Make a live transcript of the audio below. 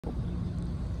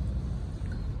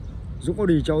Dũng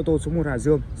Audi Chợ Ô Tô Số 1 Hải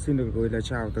Dương xin được gửi lời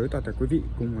chào tới toàn thể quý vị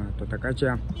cùng toàn thể các anh chị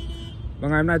em. Và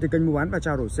ngày hôm nay thì kênh mua bán và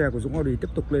trao đổi xe của Dũng Audi tiếp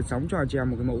tục lên sóng cho anh chị em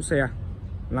một cái mẫu xe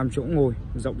 5 chỗ ngồi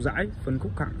rộng rãi phân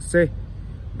khúc hạng C.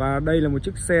 Và đây là một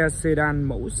chiếc xe sedan,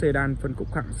 mẫu sedan phân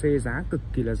khúc hạng C, giá cực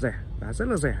kỳ là rẻ, giá rất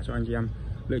là rẻ cho anh chị em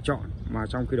lựa chọn, mà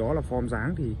trong khi đó là form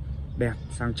dáng thì đẹp,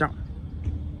 sang trọng,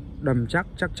 đầm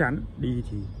chắc chắn, đi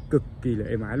thì cực kỳ là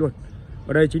êm ái luôn.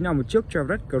 Và đây chính là một chiếc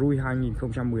Cruze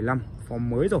 2015, form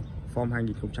mới rồi, form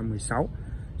 2016,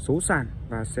 số sàn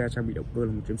và xe trang bị động cơ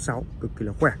là 1.6, cực kỳ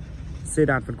là khỏe,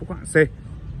 sedan phân khúc hạng C.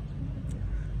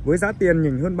 Với giá tiền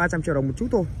nhỉnh hơn 300 triệu đồng một chút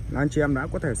thôi là anh chị em đã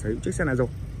có thể sở hữu chiếc xe này rồi.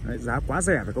 Đấy, giá quá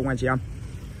rẻ phải không anh chị em?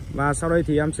 Và sau đây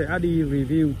thì em sẽ đi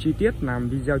review chi tiết, làm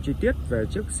video chi tiết về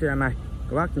chiếc xe này.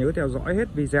 Các bác nhớ theo dõi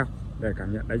hết video để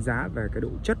cảm nhận đánh giá về cái độ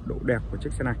chất, độ đẹp của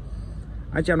chiếc xe này.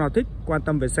 Anh chị em nào thích, quan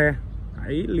tâm về xe,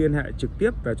 hãy liên hệ trực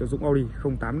tiếp về cho Dũng Audi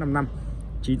 0855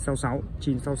 966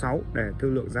 966 để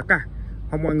thương lượng giá cả,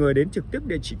 hoặc mọi người đến trực tiếp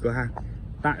địa chỉ cửa hàng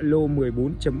tại lô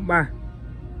 14.3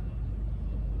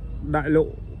 đại lộ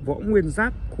Võ Nguyên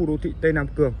Giáp, khu đô thị Tây Nam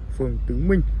Cường, phường Tứ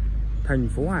Minh, thành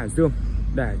phố Hải Dương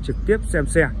để trực tiếp xem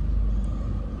xe,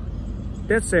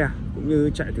 test xe cũng như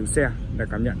chạy thử xe để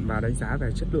cảm nhận và đánh giá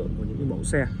về chất lượng của những cái mẫu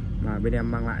xe mà bên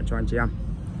em mang lại cho anh chị em.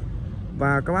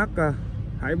 Và các bác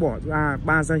hãy bỏ ra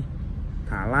 3 giây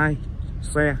thả like,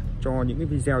 share cho những cái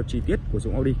video chi tiết của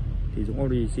Dũng Audi thì Dũng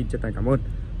Audi xin chân thành cảm ơn.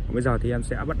 Và bây giờ thì em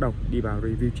sẽ bắt đầu đi vào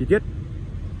review chi tiết.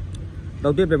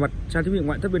 Đầu tiên về mặt trang thiết bị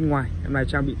ngoại thất bên ngoài, em này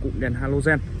trang bị cụm đèn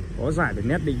halogen có giải về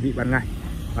nét định vị ban ngày,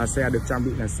 và xe được trang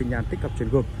bị là sinh nhan tích hợp trên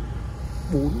gương,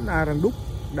 4 la răng đúc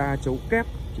đa chấu kép,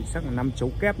 chính xác là 5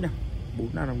 chấu kép nhá, 4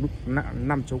 la răng đúc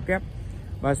 5 chấu kép,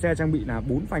 và xe trang bị là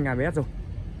 4 phanh ABS rồi,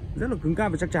 rất là cứng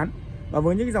cáp và chắc chắn. Và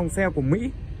với những cái dòng xe của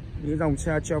Mỹ, những dòng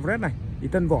xe Chevrolet này thì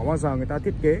thân vỏ bao giờ người ta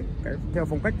thiết kế theo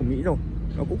phong cách của Mỹ rồi,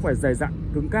 nó cũng phải dày dặn,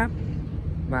 cứng cáp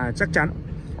và chắc chắn.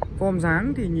 Form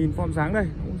dáng thì nhìn form dáng đây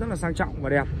cũng rất là sang trọng và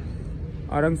đẹp.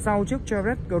 Ở đằng sau chiếc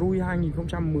Chevrolet Cruze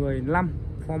 2015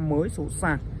 form mới số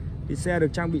sàn thì xe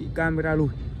được trang bị camera lùi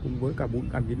cùng với cả 4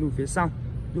 cảm biến lùi phía sau,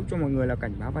 giúp cho mọi người là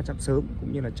cảnh báo va chạm sớm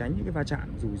cũng như là tránh những cái va chạm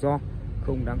rủi ro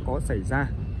không đáng có xảy ra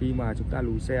khi mà chúng ta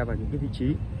lùi xe vào những cái vị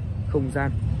trí không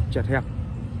gian chật hẹp.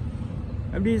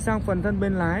 Em đi sang phần thân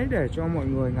bên lái để cho mọi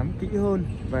người ngắm kỹ hơn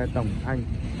về tổng thành,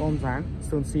 form dáng,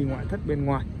 sơn xi ngoại thất bên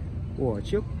ngoài của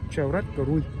chiếc Chevrolet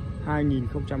Cruze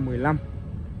 2015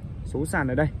 số sàn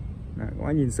ở đây. Đấy, các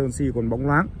bạn nhìn sơn xi còn bóng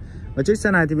loáng. Và chiếc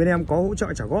xe này thì bên em có hỗ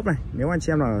trợ trả góp này. Nếu anh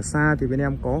chị em nào ở xa thì bên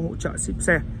em có hỗ trợ ship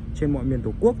xe trên mọi miền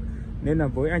Tổ quốc. Nên là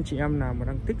với anh chị em nào mà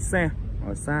đang thích xe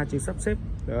ở xa chưa sắp xếp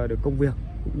được công việc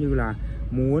cũng như là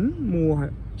muốn mua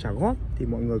trả góp thì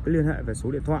mọi người cứ liên hệ về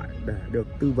số điện thoại để được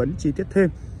tư vấn chi tiết thêm.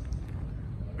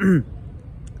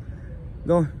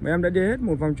 Rồi, em đã đi hết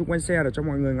một vòng chung quanh xe để cho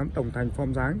mọi người ngắm tổng thành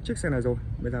form dáng chiếc xe này rồi.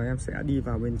 Bây giờ em sẽ đi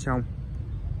vào bên trong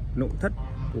nội thất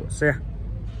của xe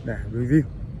để review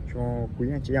cho quý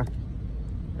anh chị em.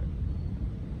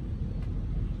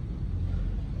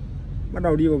 Bắt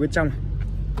đầu đi vào bên trong.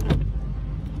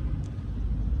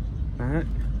 Đấy,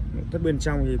 nội thất bên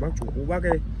trong thì bác chủ cũ bác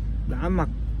ấy đã mặc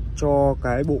cho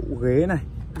cái bộ ghế này,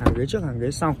 hàng ghế trước hàng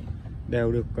ghế sau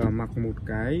đều được mặc một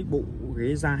cái bộ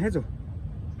ghế da hết rồi.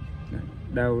 Đấy,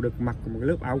 đều được mặc một cái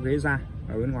lớp áo ghế da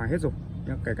ở bên ngoài hết rồi,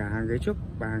 kể cả hàng ghế trước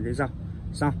và hàng ghế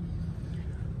sau.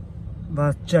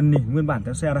 Và trần nỉ nguyên bản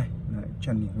theo xe đây. Đấy,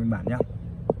 trần nỉ nguyên bản nhá.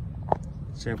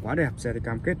 Xe quá đẹp, xe thì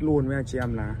cam kết luôn với anh chị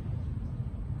em là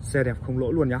xe đẹp không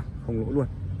lỗi luôn nhá, không lỗi luôn.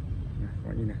 Đấy, các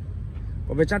bạn nhìn này.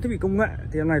 Còn về trang thiết bị công nghệ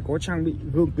thì em này có trang bị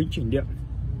gương kính chỉnh điện.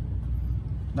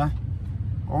 Đây,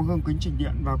 có gương kính chỉnh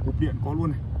điện và cụp điện có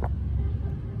luôn này.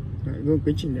 Đấy, gương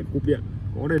kính chỉnh điện, cụp điện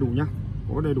có đầy đủ nhá,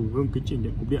 có đầy đủ gương kính chỉnh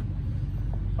điện, cụp điện.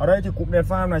 Ở đây thì cụm đèn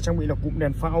pha này trang bị là cụm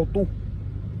đèn pha auto.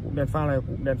 Cụm đèn pha này là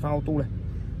cụm đèn pha auto này.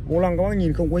 Vô lăng các bác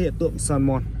nhìn không có hiện tượng sờn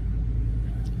mòn,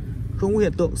 không có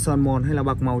hiện tượng sờn mòn hay là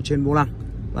bạc màu trên vô lăng.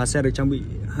 Và xe được trang bị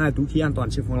 2 túi khí an toàn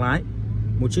trên khoang lái,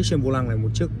 một chiếc trên vô lăng này, một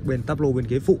chiếc bên táp lô bên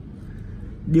ghế phụ.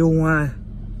 Điều hòa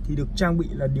thì được trang bị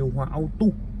là điều hòa auto.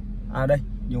 À đây,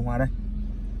 điều hòa đây.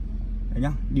 Đấy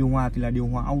nhá, điều hòa thì là điều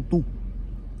hòa auto.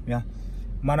 Yeah.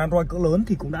 Màn Android cỡ lớn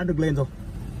thì cũng đã được lên rồi.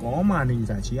 Có màn hình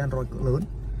giải trí Android cỡ lớn.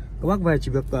 Các bác về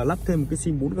chỉ việc lắp thêm một cái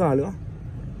sim 4G nữa.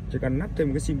 Chỉ cần lắp thêm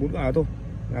một cái sim 4G thôi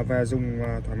là về dùng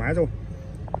thoải mái rồi.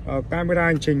 Camera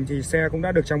hành trình thì xe cũng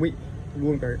đã được trang bị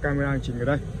luôn cả cái camera hành trình ở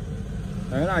đây.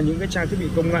 Đấy là những cái trang thiết bị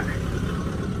công nghệ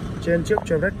trên chiếc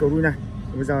Chevrolet Cruze này.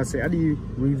 Bây giờ sẽ đi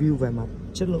review về mặt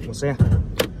chất lượng của xe.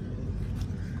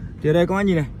 Thì ở đây các bác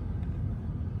nhìn này,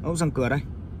 ốc răng cửa đây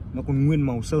nó còn nguyên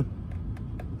màu sơn,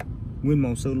 nguyên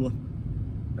màu sơn luôn.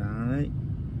 Đấy,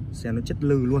 xe nó chất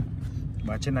lừ luôn.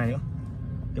 Và trên này nữa,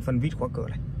 cái phần vít khóa cửa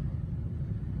này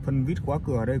Phần vít khóa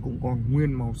cửa ở đây cũng còn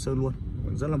nguyên màu sơn luôn,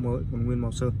 còn rất là mới, còn nguyên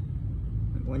màu sơn.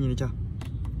 Các bạn nhìn thấy chưa?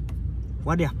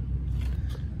 Quá đẹp.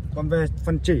 Còn về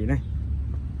phần chỉ này,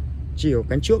 chỉ ở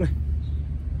cánh trước này.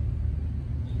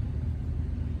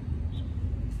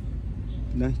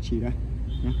 Đây, chỉ đây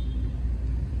nhá.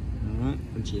 Đó,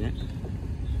 phần chỉ đấy.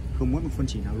 Không mất một phần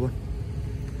chỉ nào luôn.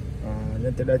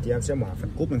 Lên tới đây thì em sẽ mở phần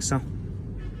cốp đằng sau.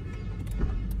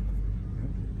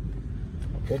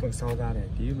 Cốp đằng sau ra để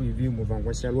tí review một vòng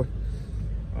quay xe luôn.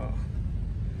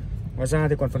 Ngoài ra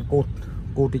thì còn phần cột.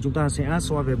 Cột thì chúng ta sẽ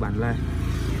soi về bản lề.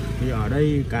 Thì ở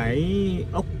đây cái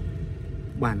ốc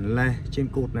bản lề trên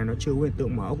cột này nó chưa có hiện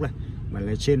tượng mở ốc này. Bản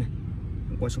lề trên này,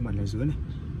 quay xuống bản lề dưới này.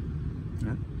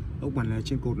 Đó. Ốc bản lề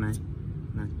trên cột này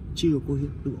là chưa có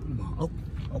hiện tượng mở ốc.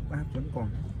 Ốc áp vẫn còn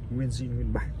nguyên zin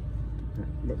nguyên bản.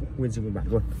 Vẫn nguyên zin nguyên bản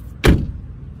luôn.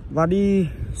 Và đi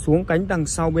xuống cánh đằng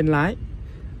sau bên lái.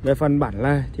 Về phần bản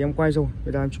lề thì em quay rồi.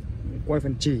 Bây giờ em quay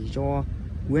phần chỉ cho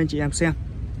quý anh chị em xem.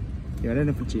 Thì ở đây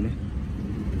là phần chỉ này.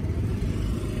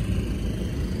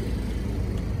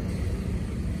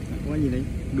 Các bạn nhìn thấy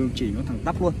đường chỉ nó thẳng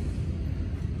tắp luôn.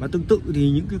 Và tương tự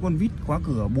thì những cái con vít khóa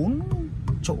cửa 4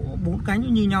 chỗ 4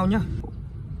 cánh như nhau nhá.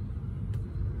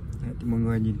 Đấy, thì mọi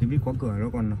người nhìn cái vít khóa cửa nó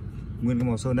còn nguyên cái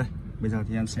màu sơn đây. Bây giờ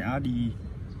thì em sẽ đi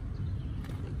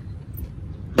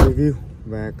review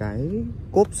về cái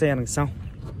cốp xe đằng sau.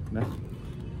 Đây,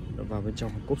 vào bên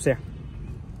trong cốp xe.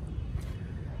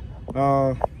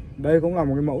 Đây cũng là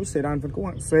một cái mẫu sedan phân khúc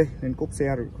hạng C, nên cốp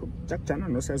xe thì chắc chắn là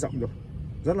nó sẽ rộng được,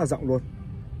 rất là rộng luôn.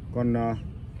 Còn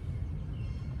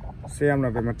xem là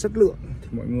về mặt chất lượng thì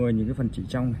mọi người nhìn cái phần chỉ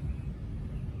trong này.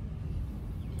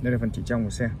 Đây là phần chỉ trong của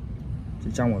xe,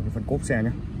 chỉ trong ở cái phần cốp xe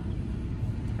nhé.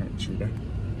 Đấy, chỉ đây.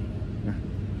 Này.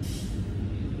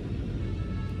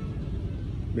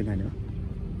 Bên này nữa,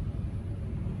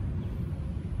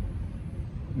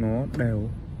 nó đều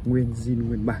nguyên zin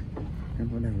nguyên bản. Em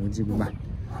có đều nguyên zin nguyên bản.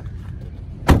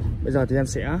 Bây giờ thì em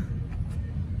sẽ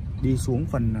đi xuống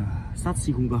phần sắt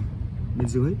xi khung gầm bên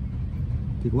dưới.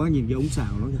 Thì các bác nhìn cái ống xả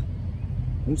của nó kìa.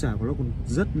 Ống xả của nó còn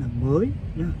rất là mới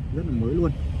nhá, rất là mới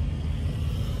luôn.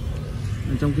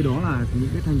 Trong khi đó là những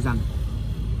cái thanh rằng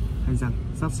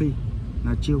sắt xi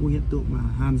là chưa có hiện tượng là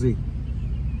han gì,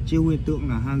 chưa có hiện tượng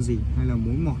là han gì hay là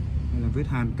mối mọt hay là vết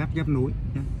hàn cắt ghép nối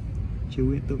nhá. Chưa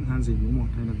có hiện tượng han gì, mối mọt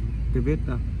hay là cái vết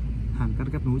hàn cắt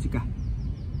ghép nối gì cả.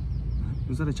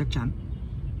 Nó rất là chắc chắn.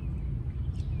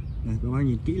 Đây, các bác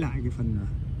nhìn kỹ lại cái phần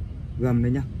gầm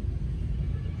đấy nhá.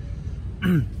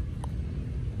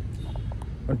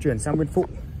 Còn chuyển sang bên phụ.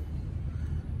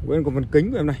 Bên còn phần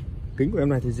kính của em này. Kính của em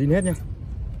này thì zin hết nhá.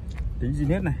 Kính zin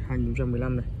hết này,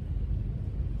 2015 này.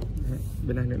 Đấy,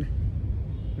 bên này nữa này,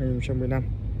 2015.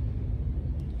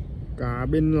 Cả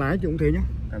bên lái thì cũng thế nhá.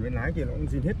 Cả bên lái thì nó cũng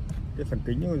zin hết. Cái phần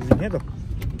kính nó zin hết rồi.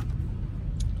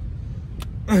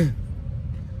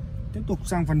 Tiếp tục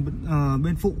sang phần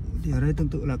bên phụ thì ở đây tương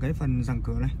tự là cái phần giằng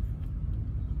cửa này.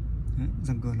 Đấy,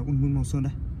 giằng cửa nó còn nguyên màu sơn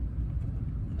đây.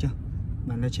 Chưa?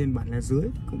 Bản lề trên, bản lề dưới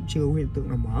cũng chưa có hiện tượng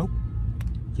nào mở ốc.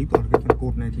 Chứng tỏ cái phần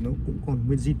cột này thì nó cũng còn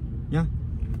nguyên zin nhá.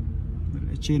 Bản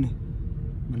lề trên này,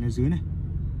 bản lề dưới này.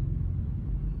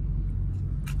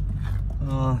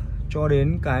 Cho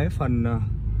đến cái phần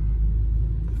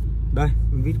đây,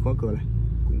 vít khóa cửa này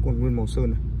cũng còn nguyên màu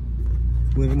sơn này.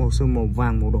 Nguyên cái màu sơn màu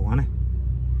vàng màu đỏ này.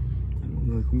 Mọi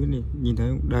người không biết nhìn thấy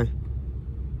không? Đây.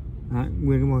 Đấy,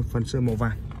 nguyên cái phần sơn màu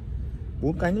vàng.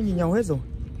 4 cánh nó như nhau hết rồi.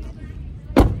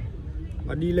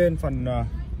 Và đi lên phần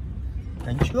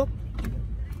cánh trước.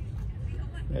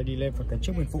 Đây, đi lên phần cánh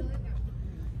trước bên phụ.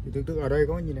 Thì tương tự ở đây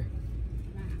có nhìn này.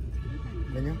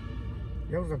 Đây nhá.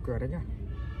 Góc giằng cửa đấy nhá.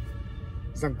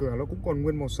 Giằng cửa nó cũng còn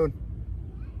nguyên màu sơn.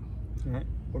 Đấy,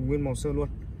 còn nguyên màu sơn luôn.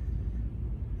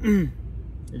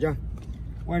 Được chưa?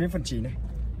 Quay đến phần chỉ này.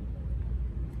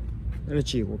 Đây là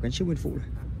chỉ của cánh trước bên phụ này.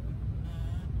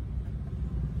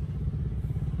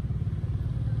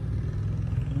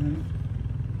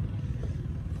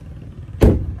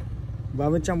 Và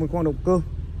bên trong một khoang động cơ.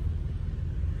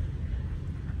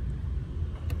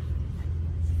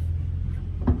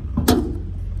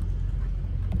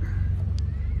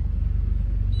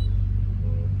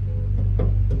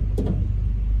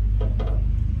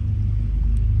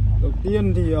 Đầu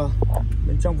tiên thì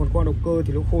bên trong phần khoang động cơ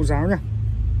thì nó khô ráo nha.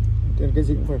 Nên cái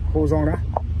gì cũng phải khô giòn đã.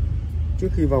 Trước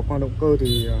khi vào khoang động cơ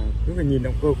thì cứ phải nhìn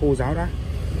động cơ khô ráo đã,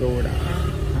 rồi đã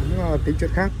hãng tính chuyện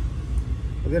khác.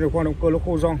 Đầu tiên là khoang động cơ nó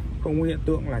khô giòn, không có hiện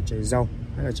tượng là chảy dầu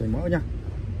hay là chảy mỡ nhá.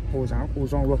 Khô ráo, khô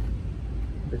giòn luôn.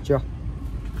 Được chưa?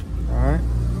 Đấy.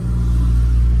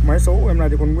 Máy số của em này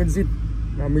thì còn nguyên zin.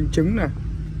 Và minh chứng là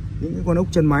những cái con ốc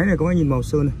chân máy này có nhìn màu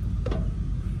sơn này.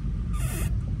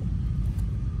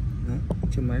 Đấy,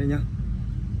 ốc chân máy này nhá.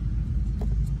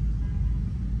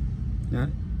 Đấy,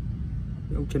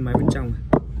 cái ốc chân máy bên trong này.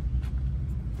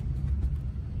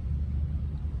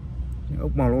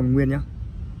 Ốc màu nó còn nguyên nhá,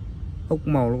 ốc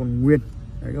màu nó còn nguyên.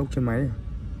 Đấy, ốc chân máy này.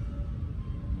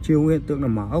 Chưa có hiện tượng là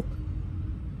mở ốc,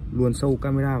 luồn sâu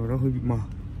camera và nó hơi bị mờ.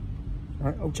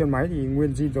 Đấy, ốc chân máy thì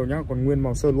nguyên zin rồi nhá, còn nguyên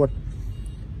màu sơn luôn.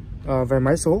 Về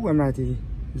máy số của em này thì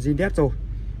zin đét rồi.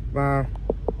 Và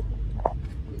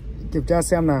kiểm tra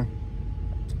xem là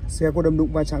xe có đâm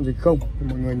đụng va chạm gì không thì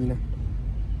mọi người nhìn này,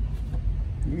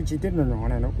 những cái chi tiết nhỏ nhỏ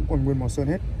này nó cũng còn nguyên màu sơn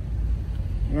hết.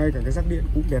 Ngay cả cái rắc điện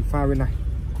cũng đèn pha bên này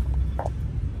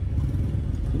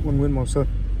cũng còn nguyên màu sơn.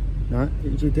 Đấy,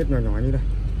 những chi tiết nhỏ nhỏ như này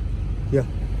kìa,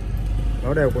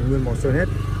 nó đều còn nguyên màu sơn hết.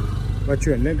 Và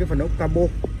chuyển lên cái phần ốc cabo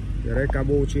thì ở đây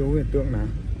cabo chiếu hiện tượng là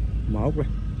mở ốc này.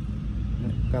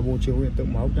 Đấy, cabo chiếu hiện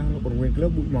tượng mở ốc đó, nó còn nguyên cái lớp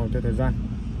bụi màu theo thời gian.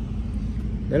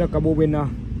 Đấy là cabo bên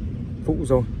phụ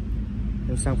rồi.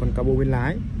 Nên sang phần cabo bên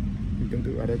lái thì tương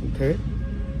tự ở đây cũng thế.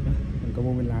 Đấy, phần cabo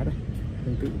bên lái đây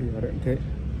tương tự thì ở đây cũng thế,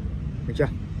 được chưa?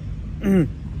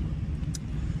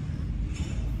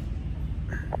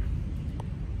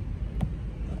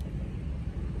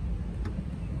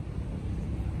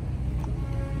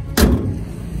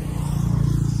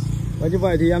 Và như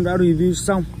vậy thì em đã review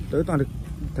xong tới toàn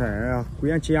thể quý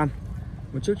anh chị em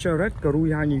một chiếc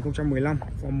Cruze 2015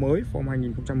 form mới, form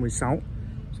 2016,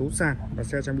 số sàn và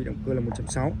xe trang bị động cơ là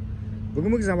 1.6. Với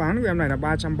cái mức giá bán của em này là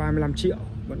 335 triệu,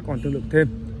 vẫn còn thương lượng thêm.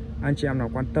 Anh chị em nào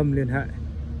quan tâm liên hệ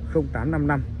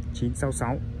 0855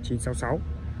 966 966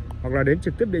 hoặc là đến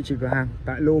trực tiếp địa chỉ cửa hàng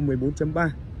tại lô 14.3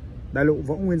 đại lộ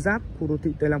Võ Nguyên Giáp, khu đô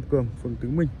thị Tây Nam Cường, phường Tứ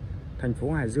Minh, thành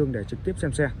phố Hải Dương để trực tiếp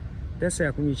xem xe, test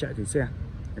xe cũng như chạy thử xe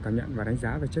để cảm nhận và đánh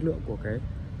giá về chất lượng của cái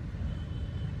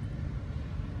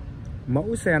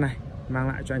mẫu xe này mang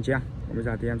lại cho anh chị em. Còn bây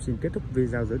giờ thì em xin kết thúc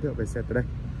video giới thiệu về xe tới đây.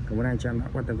 Cảm ơn anh chị em đã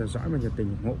quan tâm theo dõi và nhiệt tình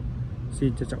ủng hộ.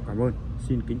 Xin trân trọng cảm ơn,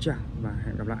 xin kính chào và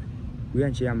hẹn gặp lại quý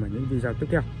anh chị em ở những video tiếp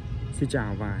theo. Xin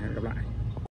chào và hẹn gặp lại.